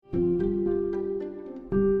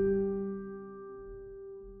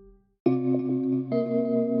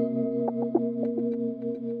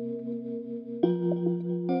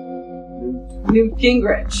Newt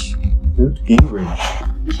Gingrich. Newt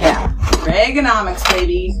Gingrich. Yeah. Reaganomics,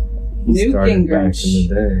 baby. He Newt started back Gingrich. in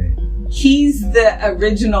the day. He's the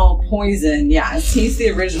original poison, yes. He's the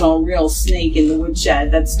original real snake in the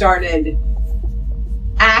woodshed that started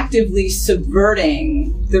actively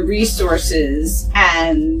subverting the resources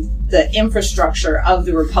and the infrastructure of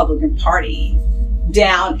the Republican Party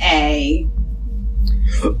down at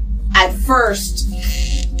first,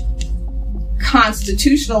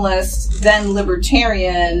 constitutionalist, then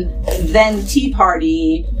libertarian, then Tea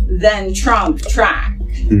Party, then Trump track.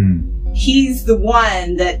 He's the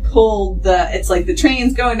one that pulled it's like the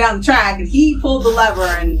train's going down the track and he pulled the lever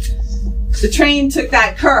and the train took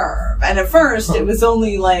that curve. And at first it was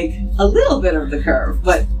only like a little bit of the curve.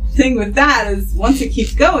 But the thing with that is once it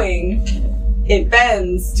keeps going, it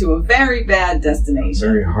bends to a very bad destination.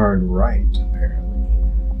 Very hard right,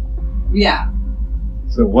 apparently. Yeah.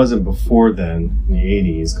 So it wasn't before then, in the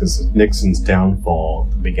 80s, because Nixon's downfall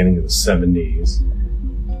at the beginning of the 70s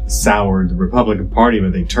soured the Republican Party,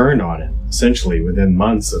 but they turned on it, essentially, within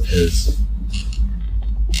months of his...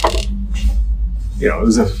 it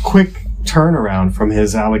was a quick turnaround from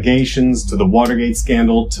his allegations to the Watergate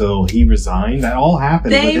scandal till he resigned. That all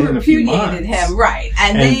happened within a few months. They repudiated him, right.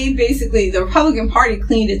 And they basically, the Republican Party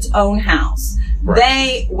cleaned its own house. Right.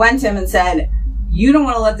 They went to him and said, you don't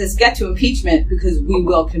want to let this get to impeachment because we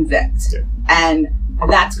will convict. Yeah. And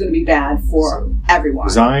that's going to be bad for everyone.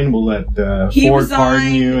 Resign, we'll let Ford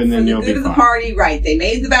pardon you, and then you'll be fine. Of the party, right. They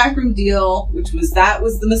made the backroom deal, which was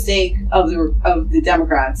the mistake of the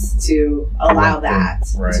Democrats to allow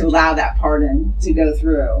to allow that pardon to go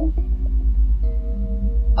through.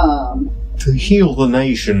 To heal the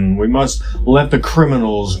nation, we must let the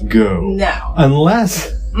criminals go. No.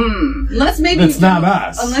 Unless maybe it's not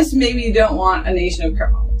us. Unless maybe you don't want a nation of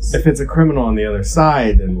criminals. If it's a criminal on the other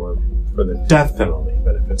side, then we're for the death penalty.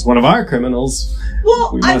 But if it's one of our criminals,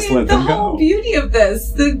 we must let them go. The whole beauty of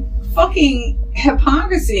this, the fucking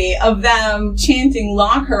hypocrisy of them chanting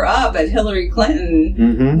 "lock her up" at Hillary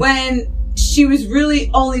Clinton when she was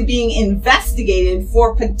really only being investigated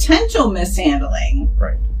for potential mishandling.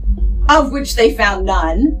 Right. Of which they found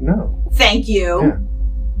none. No. Thank you.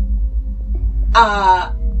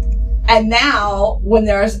 Yeah. And now, when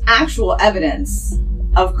there's actual evidence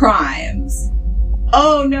of crimes,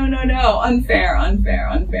 oh, no,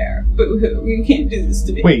 unfair. Boo-hoo, you can't do this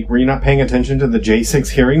to me. Wait, were you not paying attention to the J6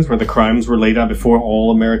 hearings where the crimes were laid out before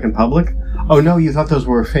all American public? Oh, no, you thought those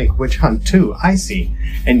were a fake witch hunt, too. I see.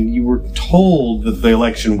 And you were told that the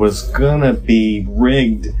election was gonna be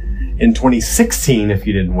rigged in 2016 if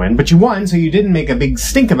you didn't win, but you won, so you didn't make a big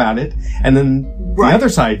stink about it. And then the other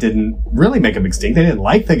side didn't really make a big stink. They didn't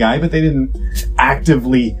like the guy, but they didn't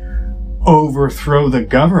actively overthrow the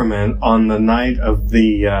government on the night of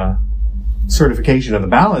the certification of the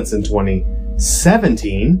ballots in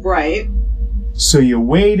 2017. Right. So you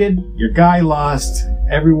waited, your guy lost,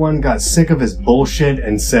 everyone got sick of his bullshit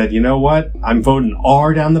and said, you know what? I'm voting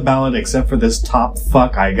R down the ballot except for this top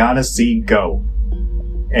fuck I gotta see go.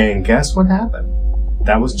 And guess what happened?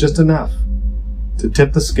 That was just enough to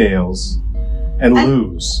tip the scales and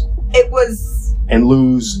lose. It was... And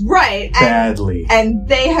lose right badly. And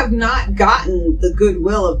they have not gotten the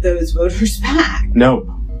goodwill of those voters back. Nope.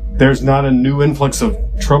 There's not a new influx of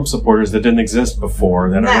Trump supporters that didn't exist before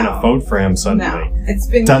that are going to vote for him suddenly. No. It's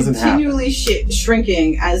been continually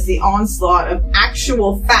shrinking as the onslaught of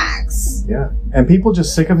actual facts. Yeah. And people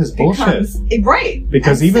just sick of his bullshit. Right.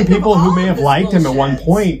 Because even people who may have liked him at one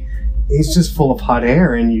point, he's just full of hot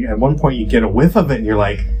air. And at one point you get a whiff of it and you're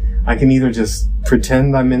like, I can either just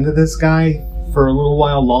pretend I'm into this guy for a little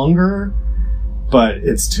while longer, but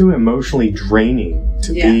it's too emotionally draining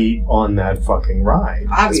to be on that fucking ride.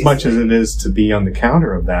 Obviously. As much as it is to be on the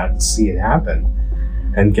counter of that and see it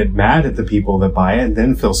happen and get mad at the people that buy it and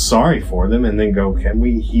then feel sorry for them and then go, can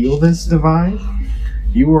we heal this divide?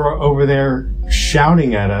 You were over there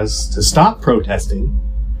shouting at us to stop protesting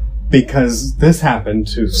because this happened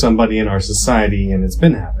to somebody in our society and it's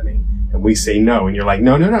been happening. And we say no. And you're like,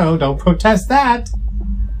 no, don't protest that.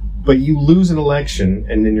 But you lose an election,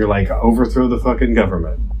 and then you're like, overthrow the fucking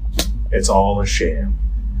government. It's all a sham.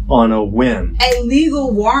 On a whim. A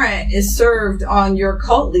legal warrant is served on your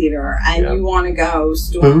cult leader, and you want to go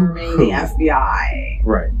storming the FBI.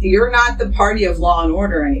 Right. You're not the party of law and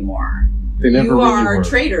order anymore. They never you really are were.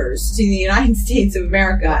 Traitors to the United States of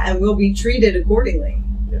America, and will be treated accordingly.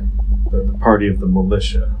 Yeah. The party of the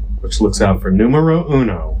militia, which looks out for numero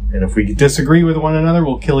uno. And if we disagree with one another,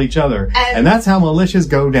 we'll kill each other. And that's how militias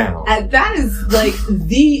go down. And that is like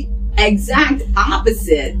the exact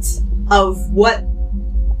opposite of what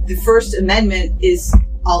the First Amendment is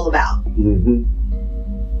all about. Mm-hmm.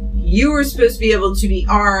 You were supposed to be able to be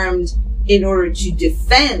armed in order to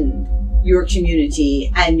defend your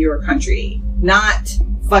community and your country, not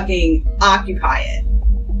fucking occupy it.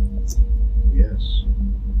 Yes.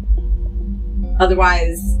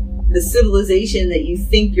 Otherwise, the civilization that you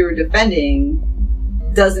think you're defending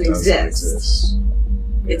doesn't exist.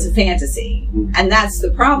 It's a fantasy. Mm-hmm. And that's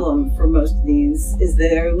the problem for most of these, is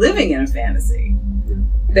they're living in a fantasy.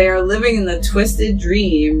 Mm-hmm. They are living in the twisted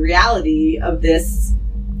dream reality of this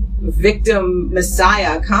victim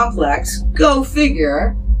messiah complex. Go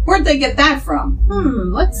figure. Where'd they get that from?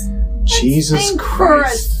 Let's Jesus think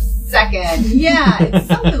Christ. For a second. Yeah, it's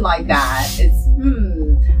something like that. It's,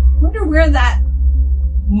 wonder where that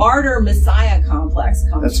martyr messiah complex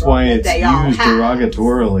comes That's from. why it's used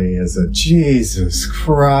derogatorily as a Jesus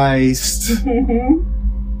Christ.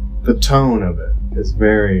 The tone of it is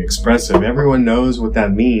very expressive. Everyone knows what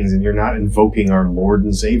that means, and you're not invoking our Lord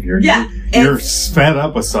and Savior. Yeah. You're fed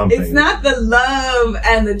up with something. It's not the love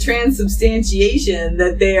and the transubstantiation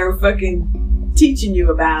that they are fucking teaching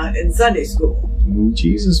you about in Sunday school.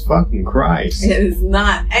 Jesus fucking Christ. It is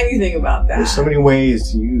not anything about that. There's so many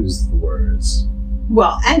ways to use the words.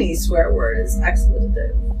 Well, any swear word is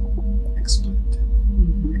expletive. Expletive.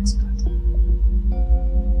 Expletive.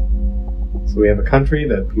 So we have a country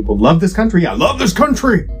that people love this country. I love this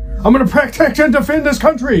country. I'm going to protect and defend this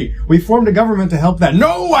country. We formed a government to help that.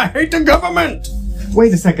 No, I hate the government.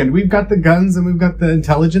 Wait a second. We've got the guns and we've got the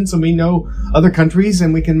intelligence and we know other countries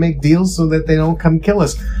and we can make deals so that they don't come kill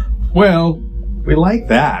us. Well, we like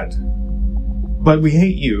that. But we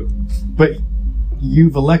hate you. But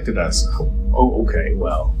you've elected us. Oh, okay.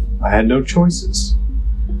 Well, I had no choices.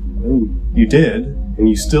 You did, and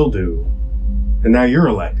you still do. And now you're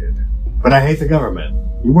elected. But I hate the government.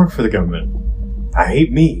 You work for the government. I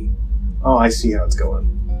hate me. Oh, I see how it's going.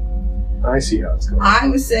 I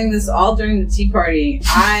was saying this all during the Tea Party.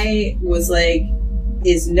 I was like,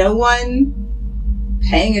 is no one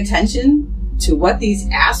paying attention to what these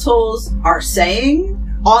assholes are saying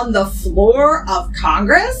on the floor of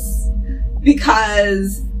Congress?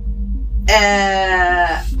 Because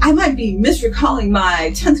I might be misrecalling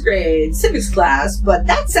my 10th grade civics class, but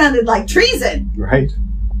that sounded like treason. Right.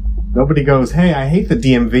 Nobody goes, hey, I hate the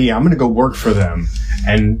DMV. I'm going to go work for them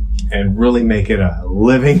and really make it a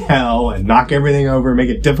living hell and knock everything over, make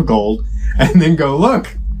it difficult, and then go,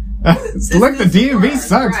 look, the DMV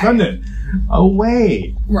sucks, right. Doesn't it? Oh,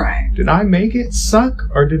 wait. Right. Did I make it suck,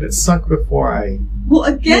 or did it suck before I... Well,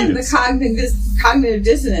 again, the cognitive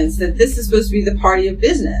dissonance that this is supposed to be the party of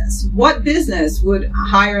business. What business would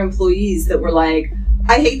hire employees that were like,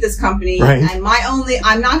 I hate this company, right. And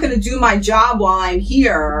I'm not going to do my job while I'm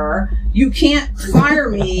here. You can't fire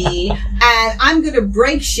me, and I'm going to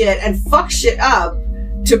break shit and fuck shit up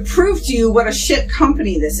to prove to you what a shit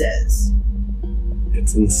company this is.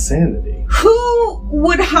 It's insanity. Who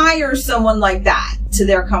would hire someone like that to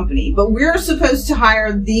their company? But we're supposed to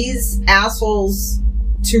hire these assholes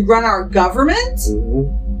to run our government?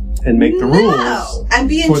 Mm-hmm. And make the rules. And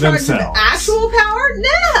be in charge of actual power?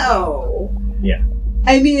 No. Yeah.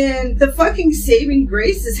 I mean, the fucking saving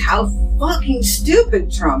grace is how fucking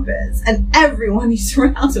stupid Trump is and everyone he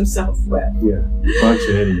surrounds himself with. Yeah, bunch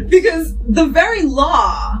of idiots. Because the very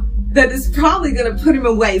law that is probably going to put him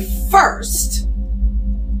away first,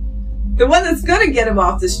 the one that's going to get him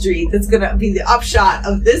off the street, that's going to be the upshot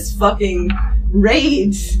of this fucking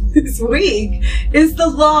rage this week, is the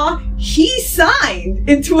law he signed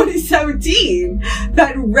in 2017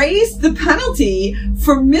 that raised the penalty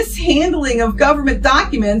for mishandling of government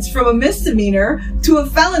documents from a misdemeanor to a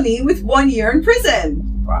felony with 1 year in prison.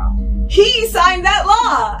 Wow. He signed that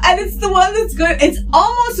law, and it's the one that's good. It's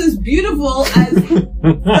almost as beautiful as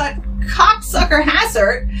that cocksucker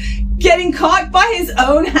Hassert getting caught by his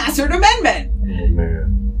own Hassert Amendment. Oh, man.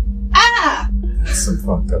 That's some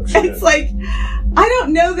fucked up shit. It's like, I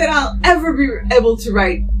don't know that I'll ever be able to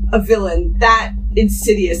write a villain that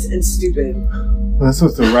insidious and stupid. Well, that's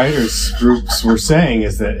what the writers groups were saying,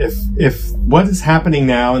 is that if what is happening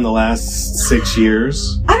now in the last 6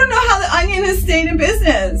 years... I don't know how the Onion has stayed in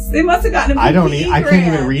business. They must have gotten a I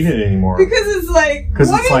can't even read it anymore. Because it's like, what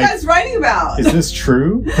are you guys writing about? Is this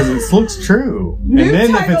true? Because it looks true. And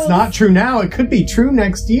then if it's not true now, it could be true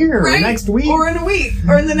next year, right? Or next week. Or in a week,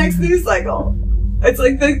 or in the next news cycle. It's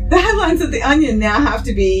like the headlines of the Onion now have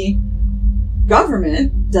to be,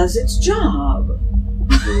 government does its job.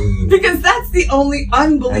 Because that's the only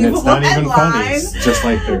unbelievable and it's not headline. Even funny. It's just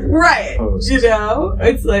like their right. post. You know? Yeah.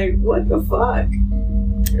 It's like, what the fuck?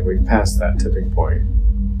 Yeah, we've passed that tipping point.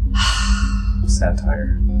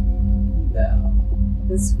 Satire. No.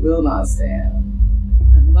 This will not stand.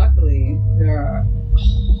 And luckily, there are a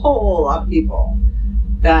whole lot of people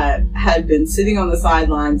that had been sitting on the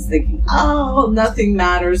sidelines thinking, oh, nothing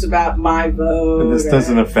matters about my vote. And this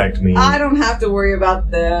doesn't affect me. I don't have to worry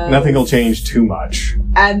about this. Nothing will change too much.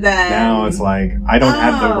 And then... Now it's like, I don't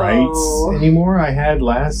have the rights anymore I had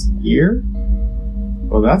last year?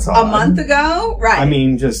 Well, that's odd. A month ago? Right. I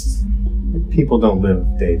mean, just... People don't live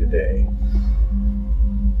day to day.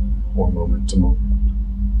 Or moment to moment.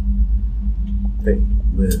 They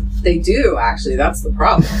live. They do, actually. That's the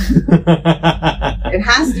problem. It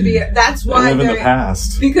has to be. That's why they live in the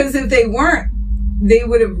past. Because if they weren't, they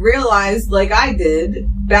would have realized, like I did,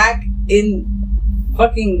 back in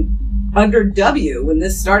fucking under W when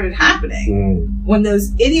this started happening. When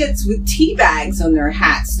those idiots with tea bags on their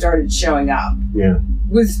hats started showing up. Yeah.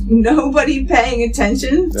 Was nobody paying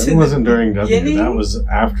attention to that? Wasn't during W. That was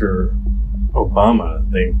after Obama.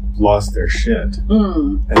 They lost their shit.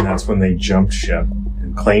 And that's when they jumped ship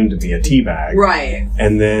and claimed to be a teabag. Right.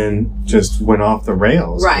 And then just went off the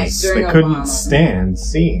rails. Right. They couldn't stand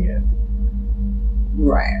seeing it.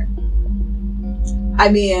 Right. I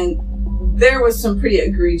mean, there was some pretty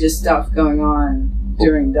egregious stuff going on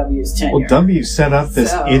during W's tenure. Well, W set up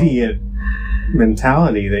this idiot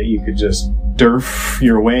mentality that you could just derf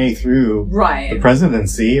your way through the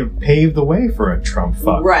presidency. It paved the way for a Trump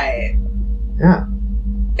fuck. Right. Yeah.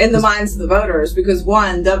 In the minds of the voters, because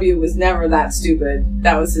one, W was never that stupid.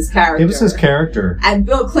 That was his character. It was his character. And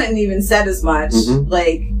Bill Clinton even said as much,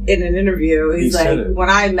 like, in an interview. He's like, when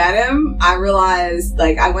I met him, I realized,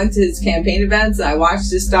 like, I went to his campaign events, I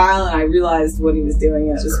watched his style, and I realized what he was doing,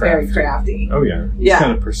 and it was very crafty. Oh, yeah. He's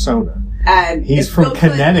got a persona. And he's from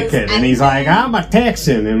Connecticut, and he's like, I'm a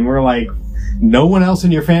Texan, and we're like, no one else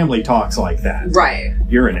in your family talks like that. Right.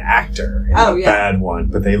 You're an actor. And a bad one,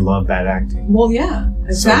 but they love bad acting. Well, yeah,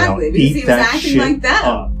 exactly. So because he was acting like that.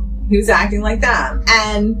 Up. He was acting like that.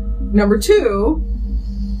 And number two,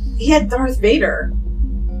 he had Darth Vader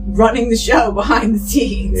running the show behind the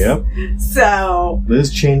scenes. Yep. So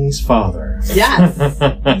Liz Cheney's father. Yes.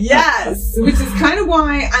 Yes. Which is kind of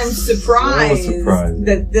why I'm surprised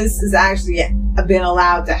that this has actually been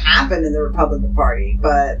allowed to happen in the Republican Party.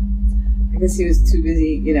 But I guess he was too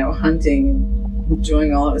busy, you know, hunting and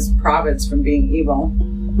enjoying all of his profits from being evil.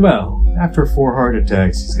 Well, after 4 heart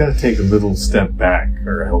attacks, he's got to take a little step back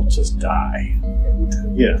or he'll just die.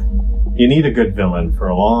 And, yeah. You need a good villain for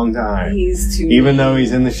a long time. He's too Even though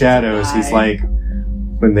he's in the shadows, he's like,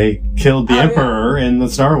 when they killed the Emperor in the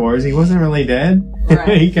Star Wars, he wasn't really dead.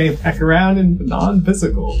 Right. He came back around and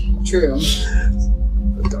non-physical. True.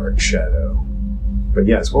 The dark shadow. But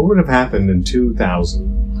yes, what would have happened in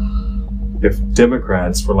 2000 if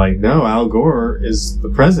Democrats were like, no, Al Gore is the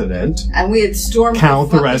president, and we had stormed count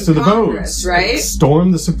the rest of the votes, right?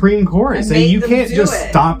 Storm the Supreme Court and say you can't just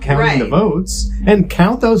stop counting the votes and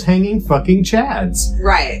count those hanging fucking chads.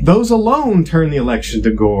 Right. Those alone turned the election to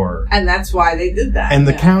Gore. And that's why they did that. And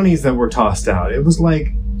the counties that were tossed out, it was like,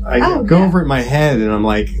 I go over it in my head and I'm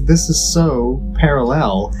like, this is so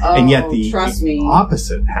parallel. And yet the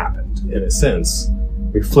opposite happened, in a sense.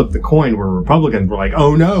 We flipped the coin where Republicans were like,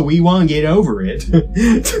 oh no, we won't get over it.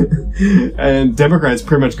 And Democrats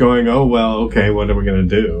pretty much going, oh well, okay, what are we going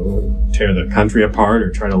to do? Tear the country apart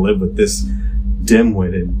or try to live with this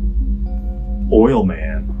dim-witted oil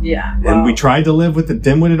man? Yeah. Well, and we tried to live with the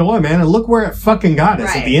dim-witted oil man and look where it fucking got us.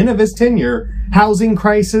 Right. At the end of his tenure, housing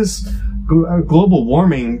crisis, global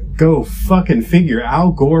warming, go fucking figure.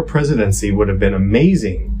 Al Gore presidency would have been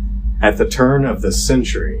amazing at the turn of the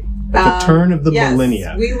century. At the turn of the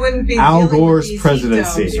millennia, we wouldn't be Al Gore's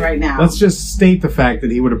presidency right now. Let's just state the fact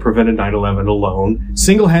that he would have prevented 9/11 alone,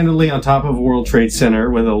 single-handedly on top of World Trade Center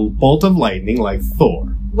with a bolt of lightning like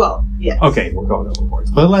Thor. Well, yes. Okay, we're going overboard.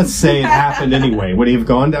 But let's say it happened anyway. Would he have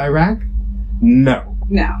gone to Iraq? No.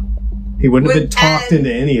 No. He wouldn't have been talked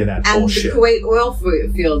into any of that bullshit. And the Kuwait oil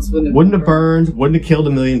fields wouldn't have burned, wouldn't have killed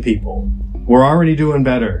 1 million people. We're already doing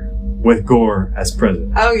better with Gore as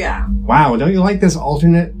president. Oh, yeah. Wow, don't you like this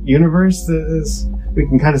alternate universe? We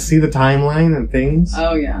can kind of see the timeline and things.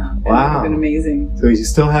 Oh, yeah. It wow. would have been amazing. So you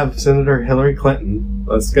still have Senator Hillary Clinton.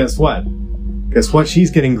 Let's guess what? Guess what she's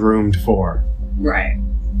getting groomed for? Right.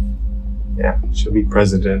 Yeah, she'll be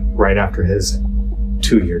president right after his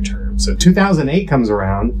 2-year term. So 2008 comes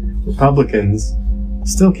around, Republicans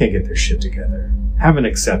still can't get their shit together. Haven't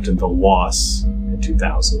accepted the loss in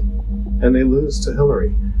 2000. And they lose to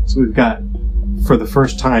Hillary. So we've got, for the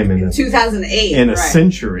first time in 2008, in a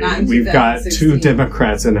century, we've got 2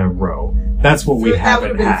 Democrats in a row. That's what we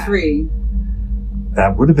haven't had. That would have been 3.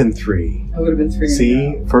 That would have been 3. That would have been 3.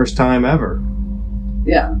 See, first time ever.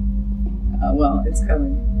 Yeah. Well, it's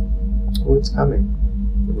coming. Oh, it's coming.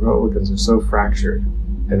 The Republicans are so fractured,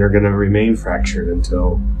 and they're going to remain fractured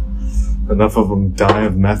until Enough of them die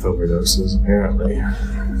of meth overdoses, apparently.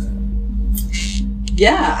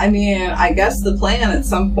 Yeah, I mean, I guess the plan at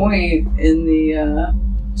some point in the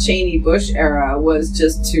Cheney-Bush era was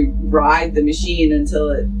just to ride the machine until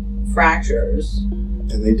it fractures.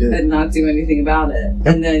 And they did. And not do anything about it. Yep.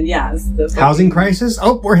 And then, yes. Housing crisis?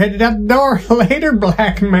 Oh, we're headed out the door. Later,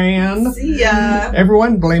 black man. See ya.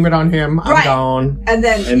 Everyone blame it on him. I'm gone. And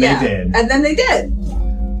then, they did. And then they did.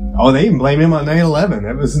 Oh, they even blame him on 9/11.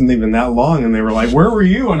 That wasn't even that long. And they were like, where were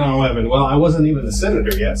you on 9/11? Well, I wasn't even a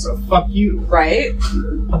senator yet, so fuck you. Right?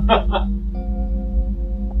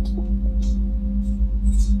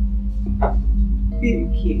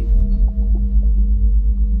 Cute.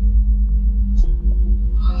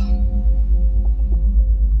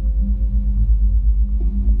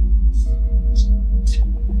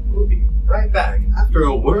 We'll be right back after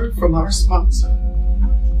a word from our sponsor.